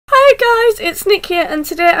Hi guys, it's Nick here, and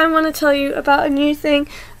today I want to tell you about a new thing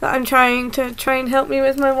that I'm trying to help me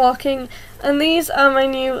with my walking, and these are my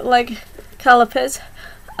new leg calipers.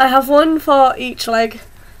 I have one for each leg.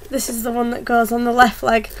 This is the one that goes on the left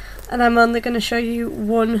leg, and I'm only going to show you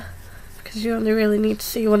one because you only really need to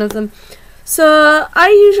see one of them. So I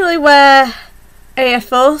usually wear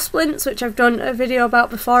AFO splints, which I've done a video about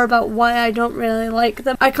before about why I don't really like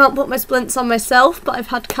them. I can't put my splints on myself, but I've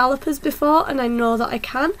had calipers before and I know that I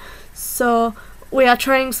can. So we are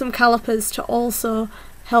trying some calipers to also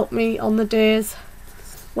help me on the days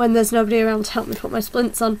when there's nobody around to help me put my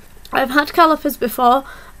splints on. I've had calipers before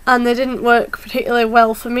and they didn't work particularly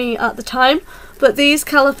well for me at the time, but these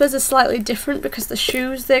calipers are slightly different because the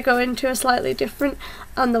shoes they go into are slightly different,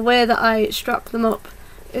 and the way that I strap them up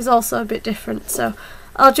is also a bit different. So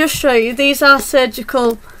I'll just show you. These are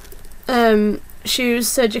surgical shoes,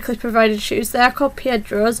 surgically provided shoes. They are called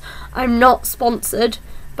Piedros. I'm not sponsored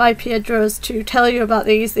by Piedros to tell you about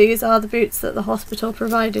these. These are the boots that the hospital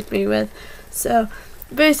provided me with. So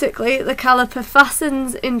basically the caliper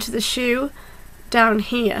fastens into the shoe down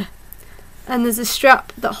here, and there's a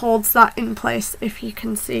strap that holds that in place, if you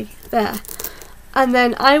can see there. And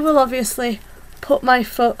then I will obviously put my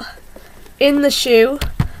foot in the shoe,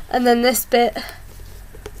 and then this bit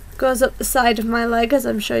goes up the side of my leg, as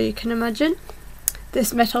I'm sure you can imagine.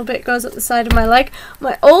 This metal bit goes up the side of my leg.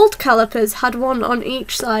 My old calipers had one on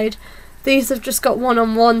each side. These have just got one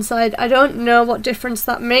on one side. I don't know what difference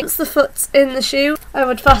that makes. Once the foot's in the shoe, I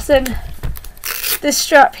would fasten this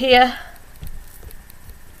strap here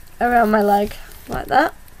around my leg, like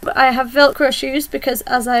that. But I have Velcro shoes because,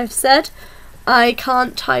 as I've said, I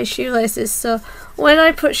can't tie shoelaces, so when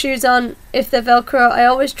I put shoes on, if they're Velcro, I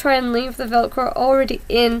always try and leave the Velcro already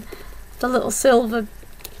in the little silver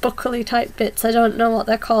buckly type bits. I don't know what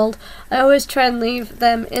they're called. I always try and leave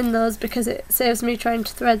them in those because it saves me trying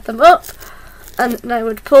to thread them up, and then I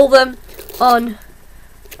would pull them on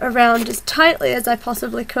around as tightly as I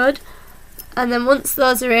possibly could. And then once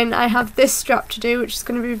those are in, I have this strap to do, which is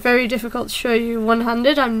going to be very difficult to show you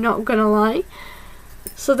one-handed, I'm not going to lie.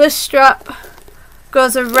 So this strap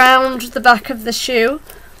goes around the back of the shoe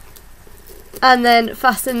and then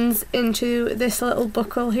fastens into this little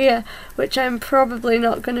buckle here, which I'm probably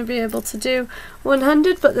not going to be able to do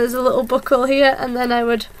one-handed, but there's a little buckle here, and then I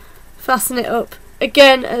would fasten it up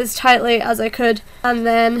again as tightly as I could, and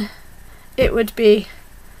then it would be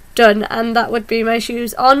done, and that would be my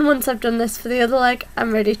shoes on. Once I've done this for the other leg,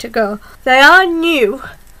 I'm ready to go. They are new,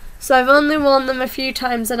 so I've only worn them a few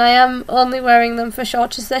times, and I am only wearing them for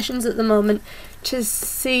shorter sessions at the moment to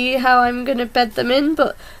see how I'm going to bed them in,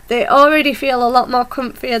 but they already feel a lot more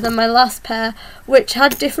comfier than my last pair, which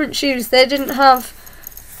had different shoes. They didn't have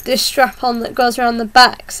this strap on that goes around the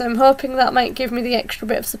back, so I'm hoping that might give me the extra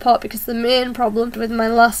bit of support, because the main problem with my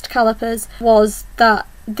last calipers was that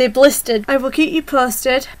they blistered. I will keep you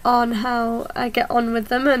posted on how I get on with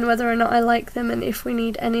them and whether or not I like them and if we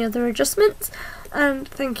need any other adjustments. And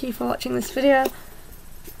thank you for watching this video,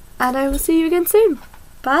 and I will see you again soon.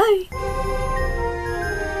 Bye!